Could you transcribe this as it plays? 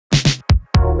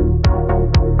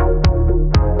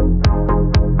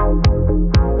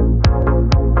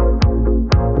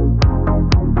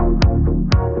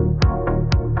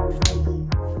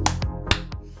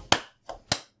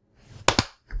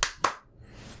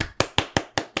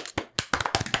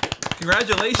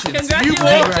Congratulations.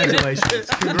 Congratulations.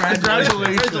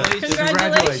 Congratulations.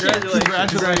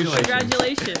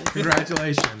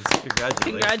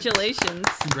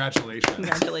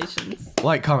 Congratulations.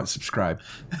 Like, comment, subscribe.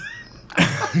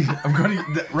 I'm going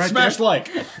to smash there.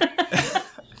 like.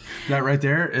 That right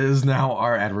there is now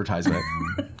our advertisement.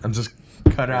 I'm just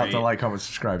cut out the like, comment,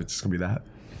 subscribe. It's just gonna be that.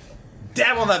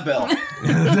 Dab on that bell.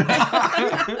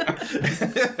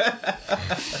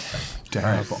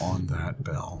 Dab on that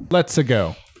bell. Let's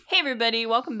go. Hey everybody,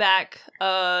 welcome back.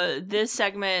 This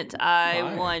segment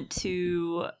I want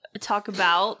to talk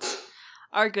about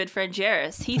our good friend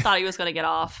Jairus. He thought he was going to get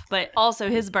off, but also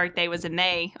his birthday was in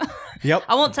May. Yep.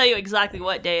 I won't tell you exactly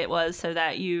what day it was so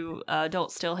that you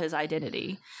don't steal his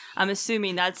identity. I'm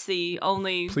assuming that's the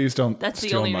only. Please don't. That's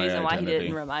the only reason why he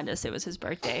didn't remind us it was his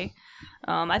birthday.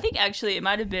 I think actually it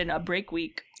might have been a break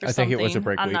week or something. I think it was a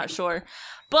break week. I'm not sure,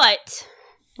 but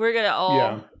we're gonna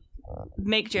all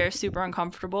make Jairus super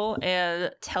uncomfortable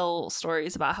and tell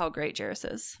stories about how great Jairus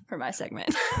is for my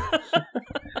segment.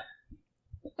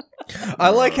 I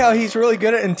like how he's really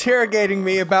good at interrogating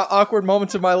me about awkward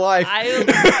moments of my life.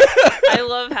 I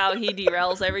love how he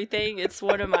derails everything. It's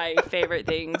one of my favorite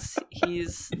things.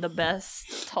 He's the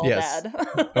best tall dad.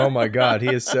 Oh my god, he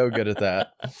is so good at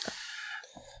that.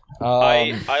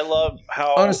 I love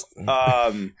how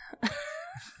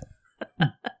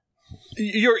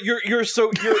you're a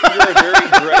very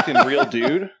direct and real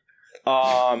dude.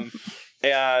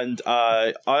 And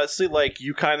honestly, like,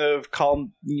 you kind of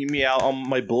called me out on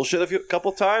my bullshit a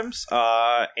couple times,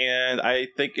 and I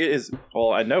think it is.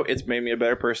 Well, I know it's made me a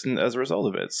better person as a result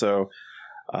of it. So,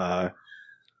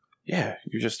 yeah,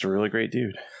 you're just a really great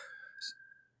dude.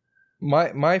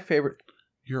 My favorite.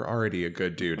 You're already a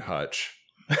good dude, Hutch.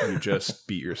 You just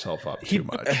beat yourself up too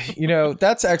much. You know,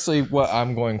 that's actually what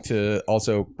I'm going to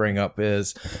also bring up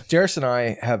is Jairus and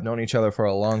I have known each other for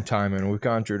a long time, and we've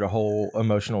gone through the whole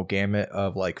emotional gamut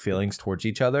of like feelings towards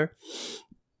each other.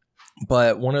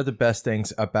 But one of the best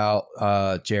things about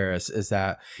Jairus is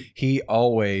that he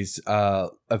always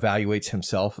evaluates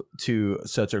himself to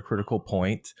such a critical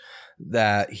point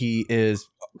that he is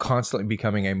constantly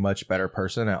becoming a much better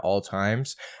person at all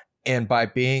times. And by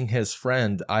being his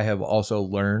friend, I have also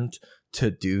learned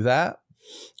to do that.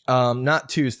 Not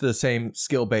to the same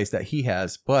skill base that he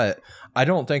has, but I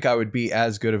don't think I would be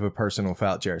as good of a person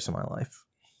without Jairus in my life.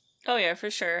 Oh yeah, for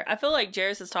sure. I feel like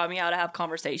Jairus has taught me how to have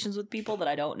conversations with people that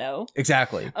I don't know.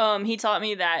 Exactly. He taught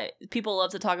me that people love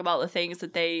to talk about the things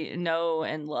that they know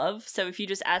and love. So if you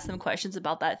just ask them questions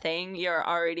about that thing, you're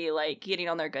already like getting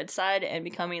on their good side and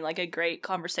becoming like a great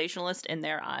conversationalist in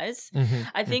their eyes. Mm-hmm.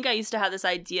 I think I used to have this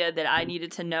idea that I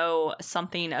needed to know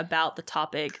something about the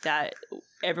topic that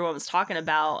everyone was talking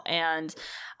about, and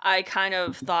I kind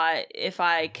of thought if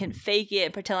I can fake it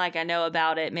and pretend like I know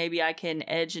about it, maybe I can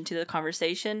edge into the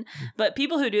conversation. But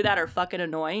people who do that are fucking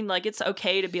annoying. Like, it's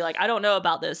okay to be like, I don't know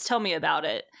about this, tell me about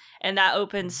it. And that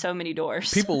opens so many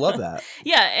doors. People love that.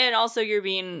 Yeah, and also you're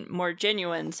being more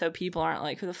genuine, so people aren't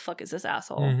like, who the fuck is this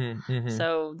asshole? Mm-hmm, mm-hmm.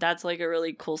 So that's like a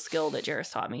really cool skill that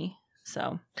Jairus taught me.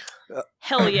 So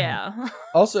hell yeah.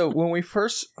 Also, when I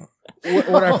first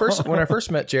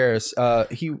met Jairus,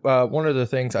 he one of the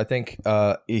things I think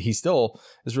he still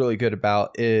is really good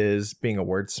about is being a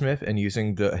wordsmith and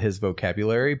using his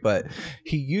vocabulary, but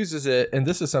he uses it, and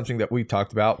this is something that we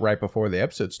talked about right before the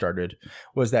episode started,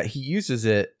 was that he uses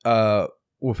it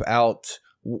without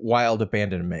wild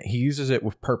abandonment. He uses it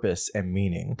with purpose and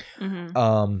meaning.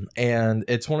 Mm-hmm. And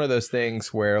it's one of those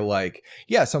things where, like,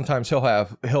 yeah, sometimes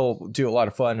he'll do a lot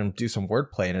of fun and do some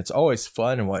wordplay, and it's always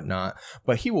fun and whatnot,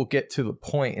 but he will get to the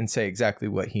point and say exactly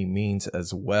what he means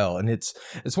as well. And it's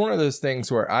one of those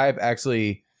things where I've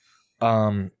actually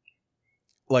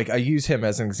like, I use him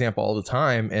as an example all the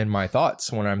time in my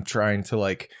thoughts when I'm trying to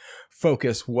like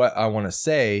focus what I want to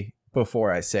say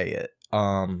before I say it.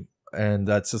 And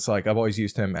that's just like, I've always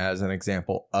used him as an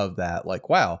example of that. Like,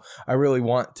 wow, I really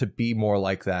want to be more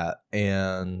like that.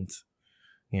 And,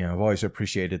 you know, I've always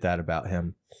appreciated that about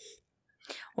him.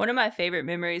 One of my favorite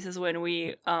memories is when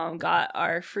we got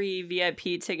our free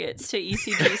VIP tickets to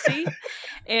ECGC,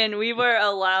 and we were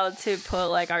allowed to put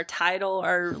like our title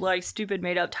or like stupid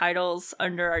made up titles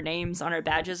under our names on our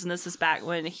badges. And this is back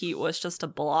when HEET was just a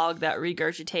blog that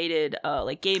regurgitated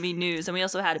like gaming news, and we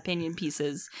also had opinion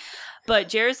pieces.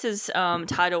 But Jairus's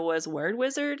title was Word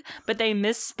Wizard, but they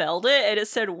misspelled it, and it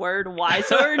said Word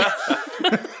Wizard.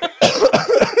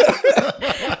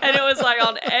 And it was like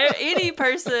on any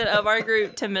person of our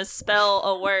group to misspell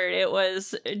a word, it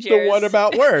was Jairus. The one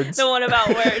about words. The one about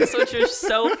words, which was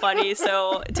so funny.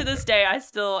 So to this day, I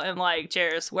still am like,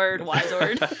 Jairus, Word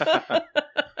Wizard.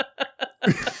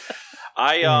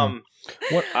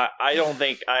 I don't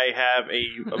think I have a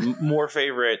more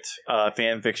favorite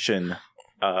fan fiction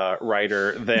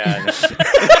writer than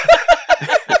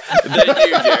than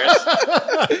you, Jairus.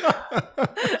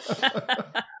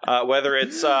 Whether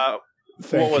it's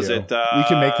what was it? We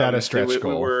can make that a stretch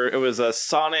goal. It was a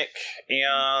Sonic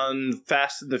and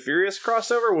Fast and the Furious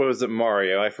crossover. What was it?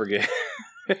 Mario? I forget.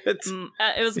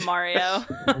 It was Mario.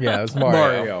 Yeah, it was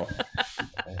Mario.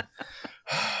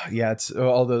 Yeah, it's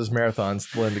all those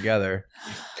marathons blend together.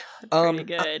 Pretty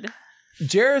good.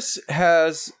 Jairus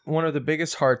has one of the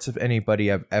biggest hearts of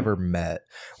anybody I've ever met.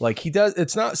 Like, he does,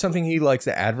 it's not something he likes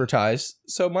to advertise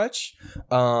so much,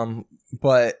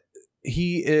 but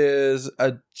he is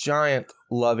a giant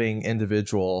loving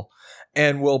individual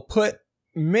and will put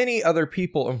many other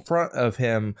people in front of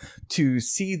him to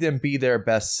see them be their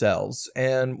best selves.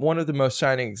 And one of the most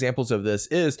shining examples of this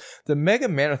is the Mega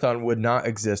Marathon would not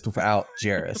exist without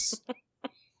Jairus.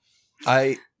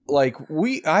 I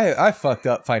fucked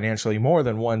up financially more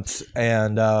than once,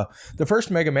 and the first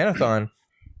Mega Marathon,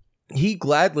 he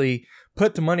gladly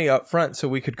put the money up front so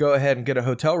we could go ahead and get a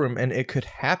hotel room, and it could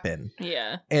happen.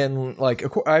 Yeah. And like,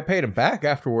 of course, I paid him back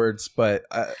afterwards, but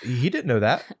he didn't know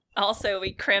that. Also,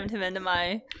 we crammed him into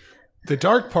my... The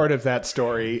dark part of that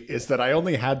story is that I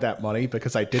only had that money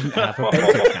because I didn't have a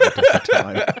bank account at the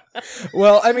time.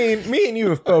 Well, I mean, me and you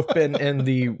have both been in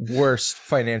the worst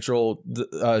financial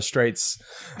straits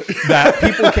that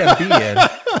people can be in,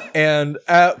 and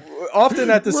often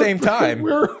at the same time.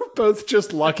 We're both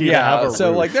just lucky to have a so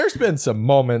roof. like, there's been some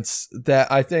moments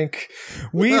that I think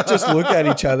we've just looked at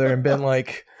each other and been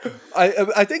like,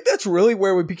 I think that's really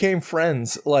where we became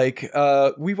friends. Like,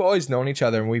 we've always known each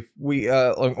other, and we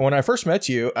when I first met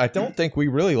you, I don't think we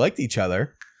really liked each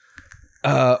other.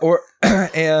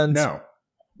 And no,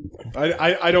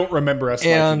 I don't remember us.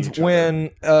 And liking each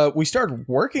when we started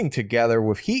working together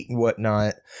with HEET and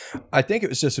whatnot, I think it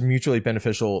was just a mutually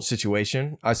beneficial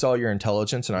situation. I saw your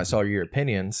intelligence and I saw your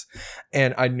opinions,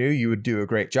 and I knew you would do a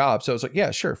great job. So I was like, yeah,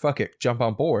 sure, fuck it, jump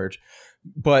on board.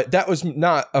 But that was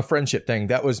not a friendship thing.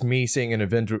 That was me seeing an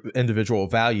individual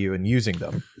value and using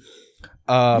them.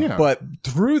 But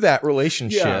through that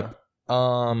relationship,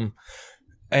 and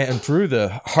through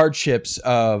the hardships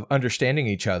of understanding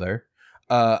each other,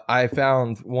 I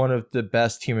found one of the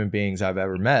best human beings I've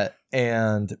ever met.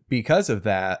 And because of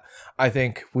that, I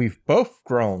think we've both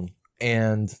grown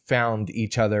and found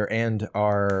each other and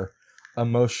our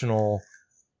emotional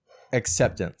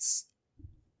acceptance.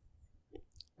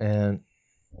 And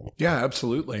yeah,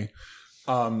 absolutely.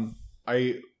 When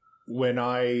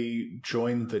I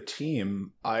joined the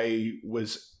team, I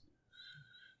was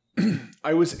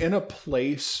in a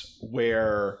place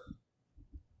where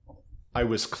I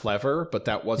was clever, but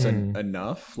that wasn't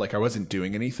enough. Like, I wasn't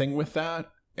doing anything with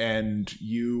that. And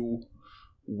you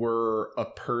were a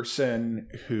person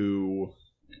who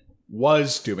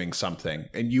was doing something,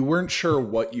 and you weren't sure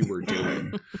what you were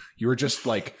doing. You were just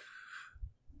like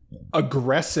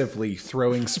aggressively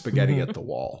throwing spaghetti at the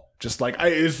wall. Just like,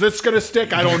 is this going to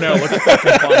stick? I don't know. Let's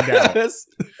fucking find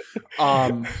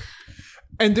out.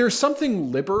 And there's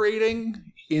something liberating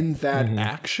in that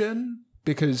action,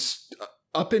 because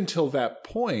up until that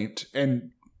point,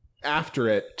 and after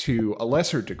it to a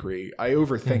lesser degree, I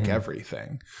overthink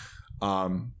everything.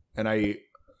 And I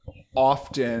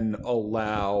often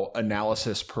allow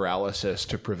analysis paralysis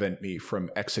to prevent me from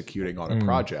executing on a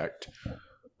project.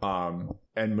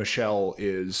 And Michelle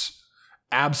is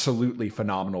absolutely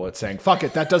phenomenal at saying, fuck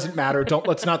it, that doesn't matter.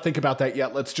 Let's not think about that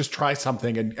yet. Let's just try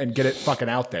something and get it fucking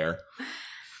out there.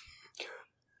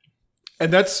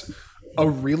 And that's a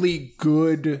really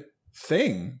good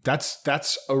thing.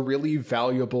 That's a really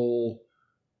valuable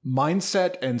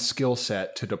mindset and skill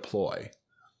set to deploy.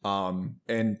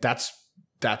 And that's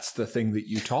the thing that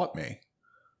you taught me.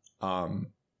 I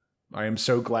am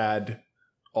so glad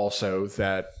also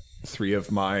that 3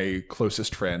 of my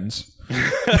closest friends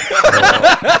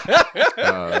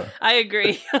I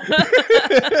agree.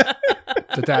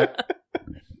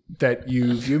 that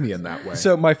you view me in that way.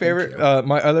 So my favorite,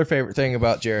 my other favorite thing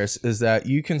about Jairus is that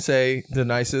you can say the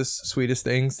nicest, sweetest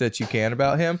things that you can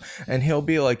about him, and he'll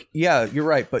be like, yeah, you're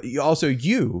right, but also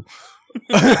you.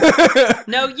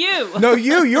 No, you. No,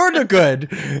 you're the good.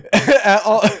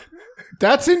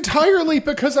 That's entirely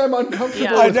because I'm uncomfortable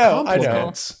Yeah. with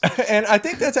compliments. And I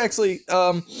think that's actually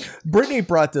Brittany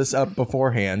brought this up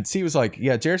beforehand. She was like,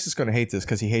 yeah, Jairus is going to hate this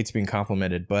because he hates being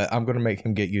complimented, but I'm going to make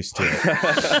him get used to it.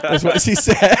 That's what she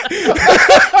said.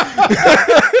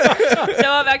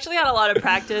 So I've actually had a lot of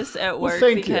practice at work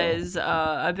because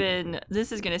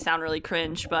this is going to sound really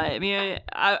cringe, but I mean,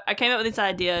 I came up with this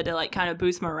idea to like kind of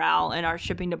boost morale in our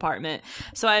shipping department.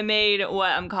 So I made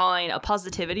what I'm calling a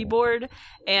positivity board.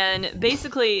 And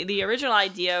basically the original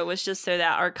idea was just so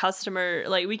that our customer,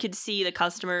 like we could see the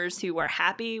customers who were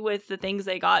happy with the things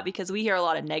they got, because we hear a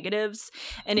lot of negatives,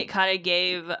 and it kind of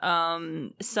gave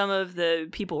some of the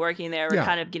people working there were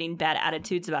kind of getting bad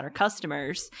attitudes about our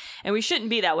customers. And we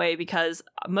shouldn't be that way, because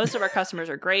most of our customers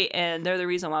are great and they're the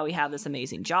reason why we have this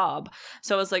amazing job.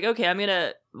 So I was like, okay, I'm going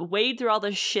to wade through all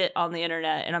this shit on the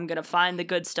internet and I'm going to find the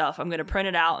good stuff. I'm going to print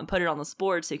it out and put it on this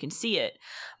board so you can see it.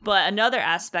 But another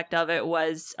aspect of it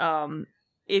was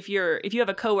if you have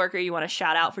a coworker you want to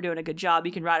shout out for doing a good job,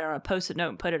 you can write it on a post-it note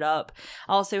and put it up.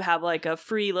 I also have like a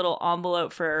free little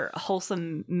envelope for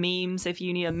wholesome memes if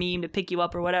you need a meme to pick you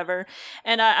up or whatever.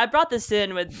 And I brought this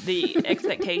in with the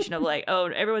expectation of like, oh,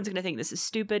 everyone's going to think this is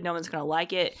stupid. No one's going to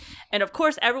like it. And of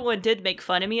course, everyone did make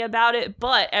fun of me about it,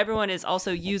 but everyone is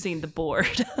also using the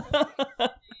board.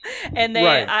 And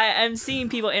I'm seeing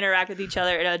people interact with each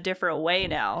other in a different way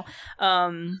now.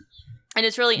 And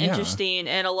it's really interesting.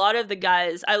 And a lot of the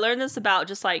guys, I learned this about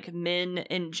just like men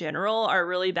in general are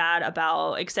really bad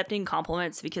about accepting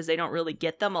compliments because they don't really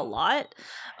get them a lot.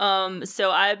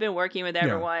 So I've been working with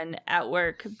everyone at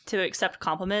work to accept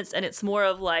compliments. And it's more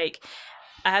of like,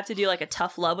 I have to do like a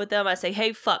tough love with them. I say,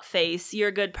 hey, fuck face, you're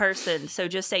a good person. So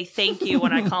just say thank you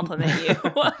when I compliment you.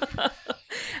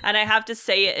 And I have to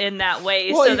say it in that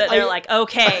way so that they're like,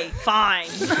 okay, fine.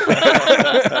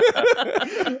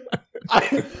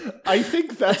 I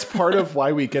think that's part of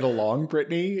why we get along,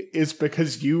 Brittany, is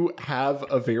because you have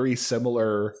a very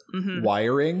similar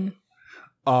wiring.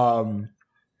 And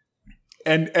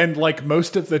like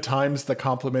most of the times the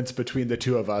compliments between the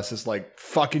two of us is like,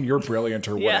 fucking you're brilliant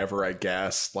or whatever, I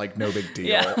guess. Like, no big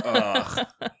deal. Ugh.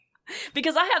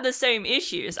 Because I have the same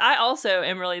issues. I also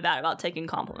am really bad about taking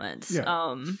compliments.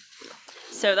 Yeah.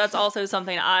 So that's also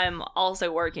something I'm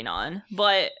also working on.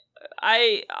 But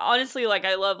I honestly, like,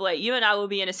 I love, like, you and I will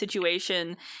be in a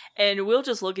situation and we'll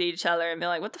just look at each other and be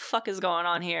like, what the fuck is going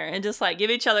on here? And just, like, give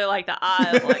each other, like, the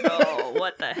eye of, like, oh,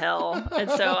 what the hell? And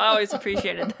so I always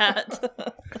appreciated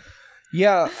that.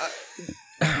 Yeah.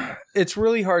 It's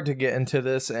really hard to get into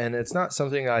this, and it's not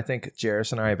something I think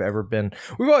Jairus and I have ever been.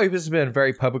 We've always been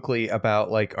very publicly about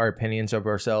like our opinions of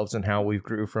ourselves and how we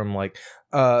grew from like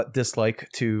dislike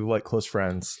to like close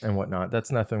friends and whatnot.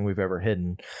 That's nothing we've ever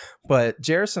hidden. But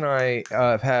Jairus and I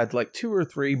have had like 2 or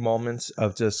 3 moments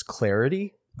of just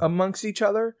clarity amongst each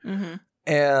other. Mm-hmm.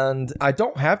 And I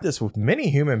don't have this with many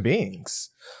human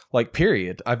beings, like,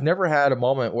 period. I've never had a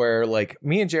moment where, like,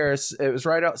 me and Jairus, it was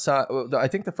right outside. I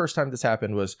think the first time this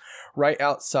happened was right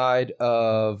outside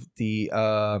of the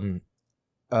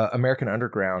American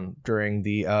Underground during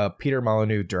the Peter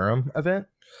Molyneux Durham event.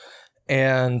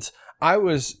 And I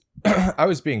was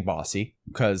being bossy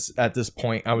because at this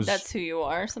point I was... That's who you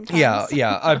are sometimes.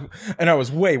 Yeah. And I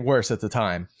was way worse at the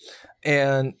time.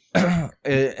 And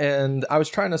I was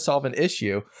trying to solve an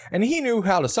issue, and he knew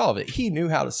how to solve it.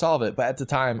 But at the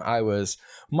time I was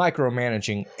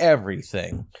micromanaging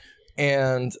everything,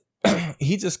 and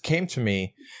he just came to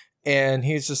me and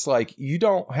he's just like, you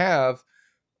don't have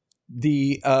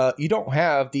the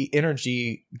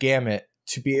energy gamut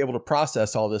to be able to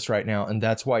process all this right now, and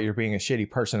that's why you're being a shitty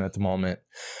person at the moment.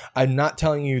 I'm not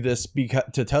telling you this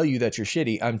to tell you that you're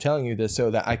shitty. I'm telling you this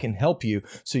so that I can help you,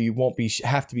 so you won't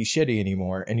have to be shitty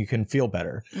anymore, and you can feel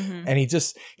better. Mm-hmm. And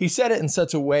he said it in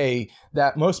such a way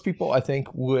that most people, I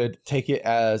think, would take it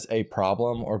as a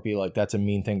problem or be like, that's a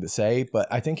mean thing to say. But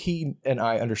I think he and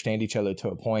I understand each other to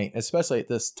a point, especially at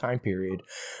this time period,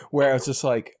 where I was just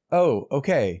like, oh,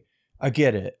 okay, I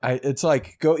get it. It's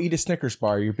like, go eat a Snickers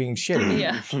bar. You're being shitty.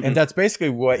 Yeah. And that's basically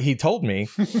what he told me.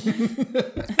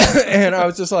 And I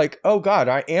was just like, oh, God,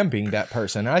 I am being that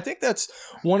person. And I think that's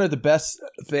one of the best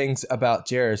things about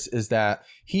Jairus is that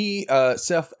he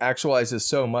self-actualizes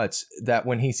so much that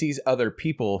when he sees other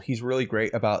people, he's really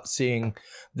great about seeing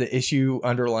the issue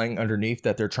underlying underneath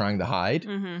that they're trying to hide.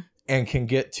 Mm-hmm. And can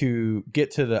get to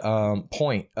the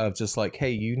point of just like,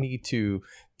 hey, you need to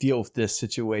deal with this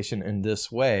situation in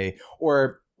this way,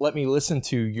 or let me listen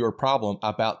to your problem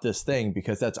about this thing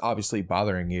because that's obviously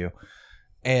bothering you.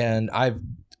 And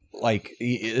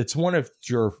it's one of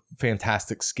your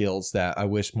fantastic skills that I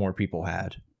wish more people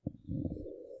had.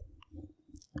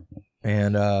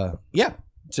 And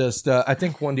just I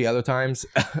think one of the other times,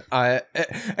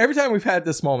 every time we've had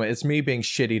this moment, it's me being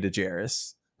shitty to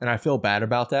Jairus, and I feel bad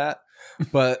about that.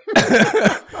 But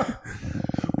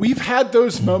we've had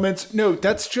those moments. No,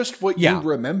 that's just what Yeah. you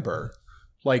remember,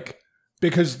 like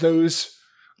because those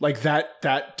like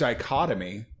that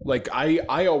dichotomy. Like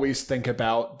I always think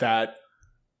about that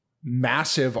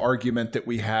massive argument that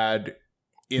we had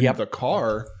in Yep. the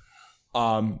car,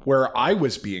 where I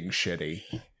was being shitty.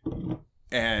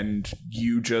 And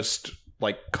you just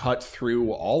like cut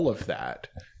through all of that.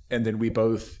 And then we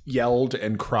both yelled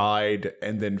and cried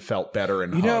and then felt better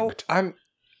and hugged. I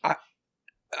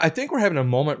think we're having a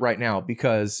moment right now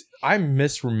because I'm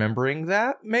misremembering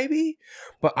that maybe,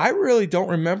 but I really don't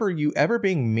remember you ever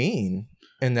being mean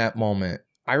in that moment.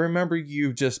 I remember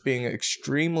you just being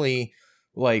extremely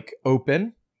like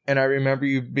open. And I remember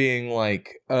you being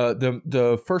like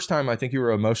the first time I think you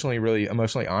were really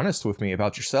emotionally honest with me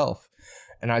about yourself.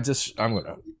 And I'm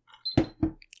gonna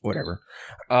whatever.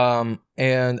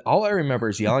 And all I remember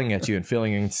is yelling at you and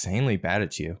feeling insanely bad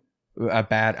at you.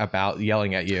 Bad about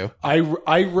yelling at you. I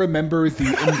remember the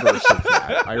inverse of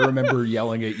that. I remember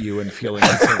yelling at you and feeling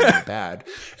insanely bad.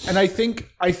 And I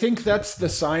think that's the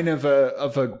sign of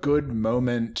a good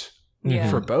moment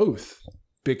for both.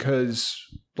 Because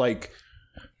like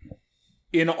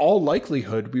in all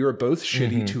likelihood, we were both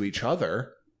shitty to each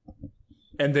other.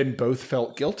 And then both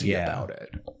felt guilty about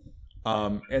it.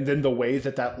 And then the way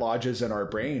that lodges in our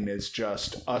brain is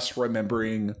just us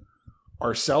remembering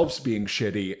ourselves being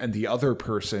shitty and the other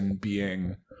person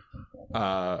being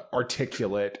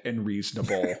articulate and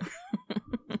reasonable.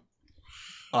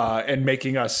 And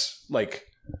making us like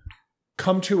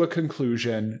come to a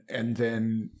conclusion and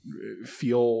then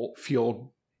feel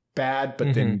bad,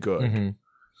 but then good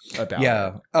about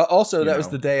it. Also, that was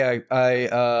the day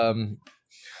I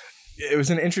it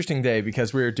was an interesting day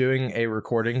because we were doing a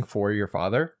recording for your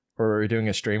father, or we were doing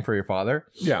a stream for your father.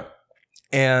 Yeah.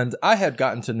 And I had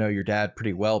gotten to know your dad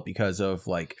pretty well because of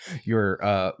like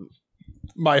your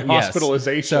my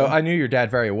hospitalization. So I knew your dad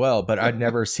very well, but I'd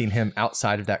never seen him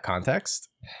outside of that context.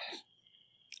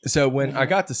 So when I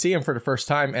got to see him for the first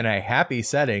time in a happy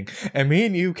setting, and me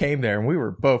and you came there and we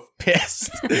were both pissed.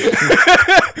 And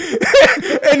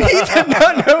he did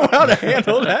not know how to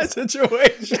handle that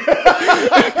situation.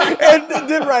 And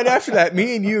then right after that,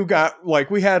 me and you got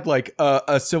like, we had like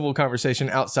a civil conversation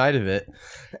outside of it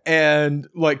and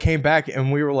like came back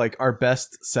and we were like our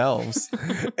best selves.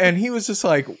 And he was just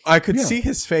like, I could see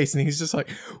his face and he's just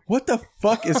like, what the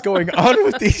fuck is going on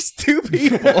with these two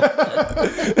people?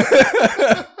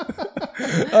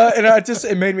 And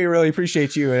it made me really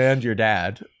appreciate you and your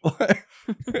dad.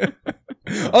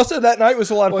 Also, that night was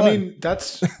a lot of fun. I mean,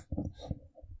 that's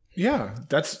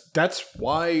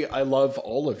why I love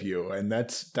all of you, and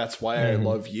that's why I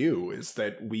love you, is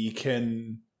that we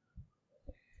can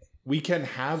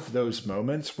have those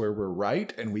moments where we're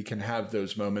right, and we can have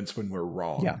those moments when we're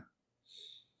wrong. Yeah.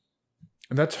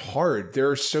 And that's hard. There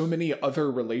are so many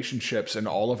other relationships in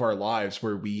all of our lives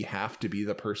where we have to be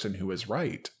the person who is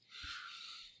right.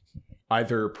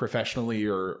 Either professionally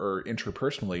or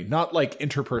interpersonally. Not like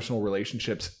interpersonal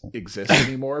relationships exist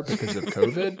anymore because of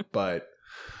COVID, but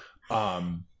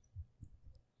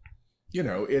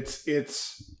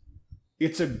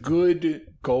it's a good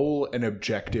goal and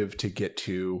objective to get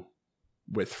to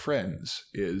with friends,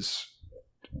 is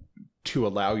to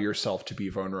allow yourself to be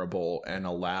vulnerable and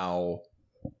allow,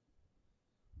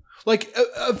 like,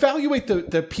 evaluate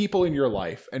the people in your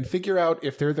life and figure out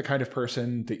if they're the kind of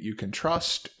person that you can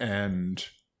trust and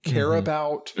care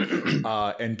about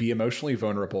and be emotionally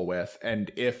vulnerable with.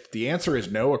 And if the answer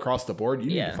is no across the board, you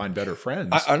need to find better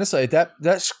friends. Honestly,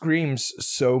 that screams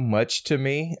so much to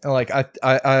me. Like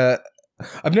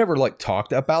I've never like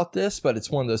talked about this, but it's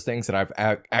one of those things that I've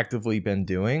actively been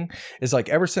doing. Is like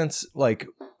ever since like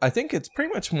I think it's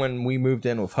pretty much when we moved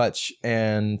in with Hutch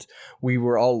and we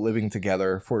were all living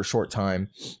together for a short time,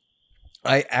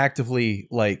 I actively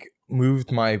like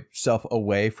moved myself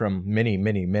away from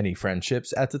many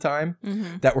friendships at the time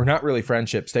that were not really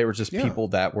friendships. They were just people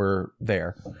that were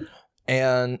there.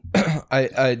 And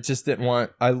I just didn't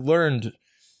want, I learned,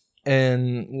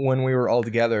 and when we were all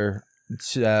together,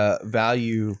 to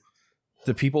value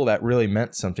the people that really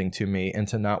meant something to me and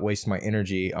to not waste my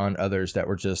energy on others that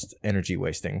were just energy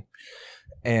wasting.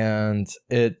 And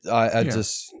I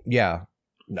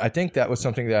think that was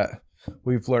something that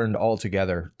we've learned all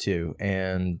together too.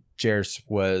 And Jairus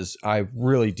I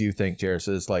really do think Jairus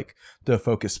is like the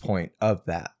focus point of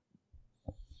that,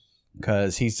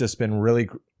 because he's just been really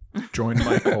join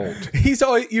my cult.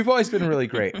 You've always been really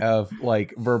great of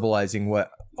like verbalizing what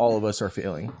all of us are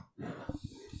feeling.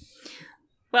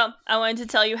 Well, I wanted to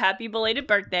tell you happy belated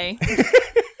birthday.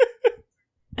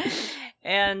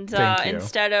 And Thank you.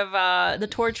 instead of the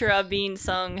torture of being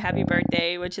sung happy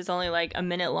birthday, which is only like a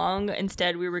minute long,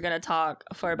 instead we were going to talk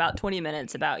for about 20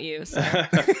 minutes about you. So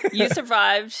you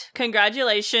survived.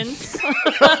 Congratulations.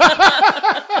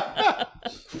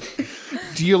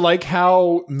 Do you like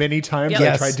how many times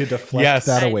I tried to deflect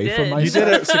that I away did. from You myself?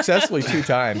 did it successfully 2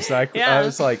 times. I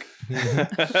was like,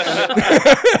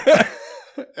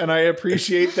 And I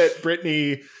appreciate that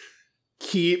Brittany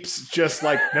keeps just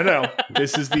like, no,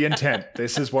 this is the intent.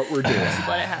 This is what we're doing. Just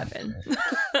let it happen.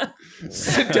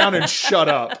 Sit down and shut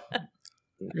up.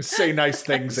 Say nice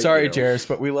things. at sorry, you. Jairus,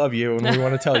 but we love you and we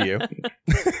want to tell you.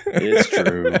 It's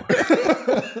true.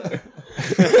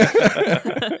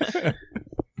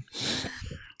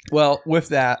 Well, with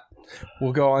that,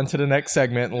 we'll go on to the next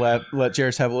segment and let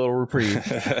Jairus have a little reprieve.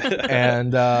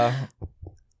 And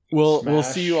we'll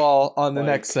see you all on the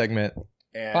next segment.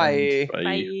 And Bye. Bye.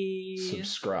 Bye.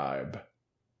 subscribe.